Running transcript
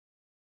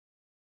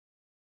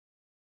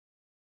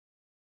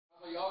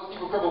You always keep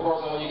a crippled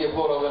person when you get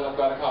pulled over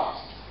by the cops.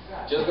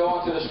 Just go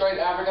into the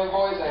straight African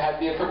boys and have to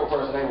be a crippled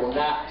person. They will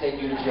not take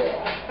you to jail.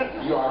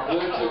 You are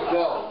good to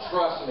go.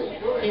 Trust me.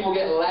 People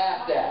get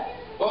laughed at.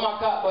 Where my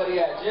cop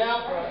buddy at, Jim?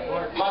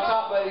 My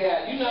cop buddy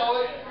at. You know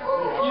it.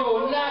 You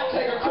will not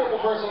take a crippled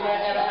person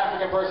and an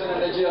African person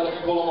in the jail if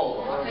you pull them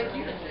over. I'll take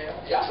you to jail.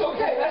 That's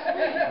okay. That's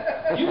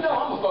me. You know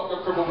I'm a fucked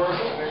up crippled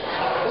person.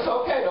 It's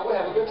okay though. We'll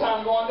have a good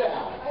time going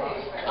down.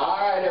 All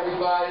right,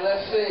 everybody.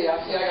 Let's see.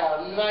 I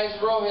got a nice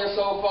row here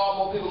so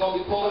far. More people gonna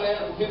be pulling in.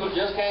 People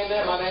just came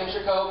in. My name's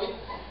Jacoby.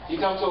 You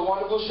come to a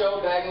wonderful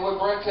show, Bagging with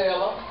Brett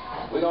Taylor.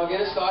 We're gonna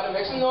get it started.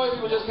 Make some noise.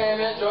 People just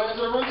came in. Join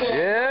into the routine.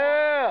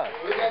 Yeah.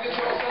 We gotta get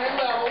you on the same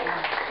level.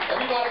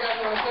 Everybody got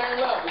to be on the same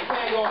level. You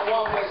can't go in the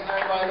wrong place and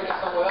everybody looking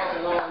somewhere else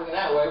and no one looking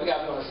that way. We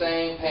got to be on the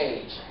same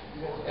page.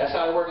 That's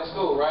how they work in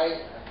school,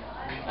 right?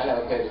 I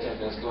never paid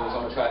attention in school,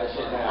 so I'm going to try this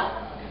shit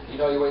now. You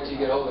know, you wait till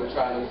you get older to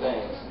try new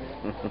things.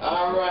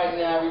 All right,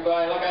 now,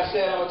 everybody. Like I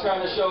said, I'm going to turn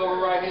the show over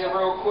right here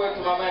real quick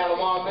to my man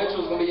Lamar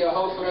Mitchell, who's going to be your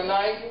host for the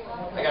night.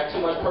 I got too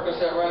much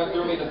Percocet running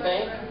through me to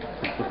think.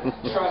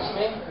 Trust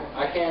me,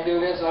 I can't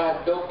do this.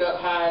 I'm doped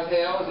up high as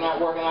hell. It's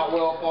not working out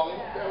well for me.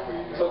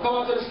 So come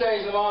up to the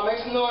stage, Lamar.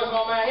 Make some noise,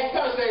 my man. Hey,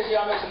 come to the stage,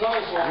 y'all. Make some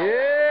noise for him.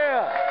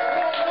 Yeah. If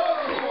you don't know,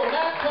 he will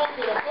not come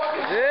to the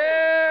fucking stage.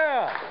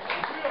 Yeah.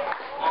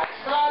 I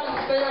tried to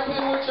stay up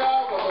here with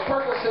y'all, but the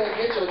Percocet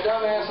get your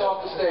dumb ass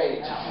off the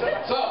stage.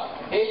 So,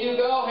 here you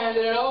go.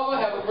 Handing it over.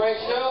 Have a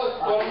great show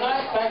for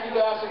tonight. Thank you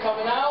guys for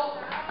coming out.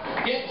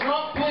 Get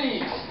drunk,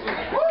 please.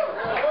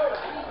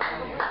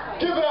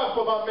 Give it up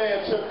for my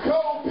man, Chuck.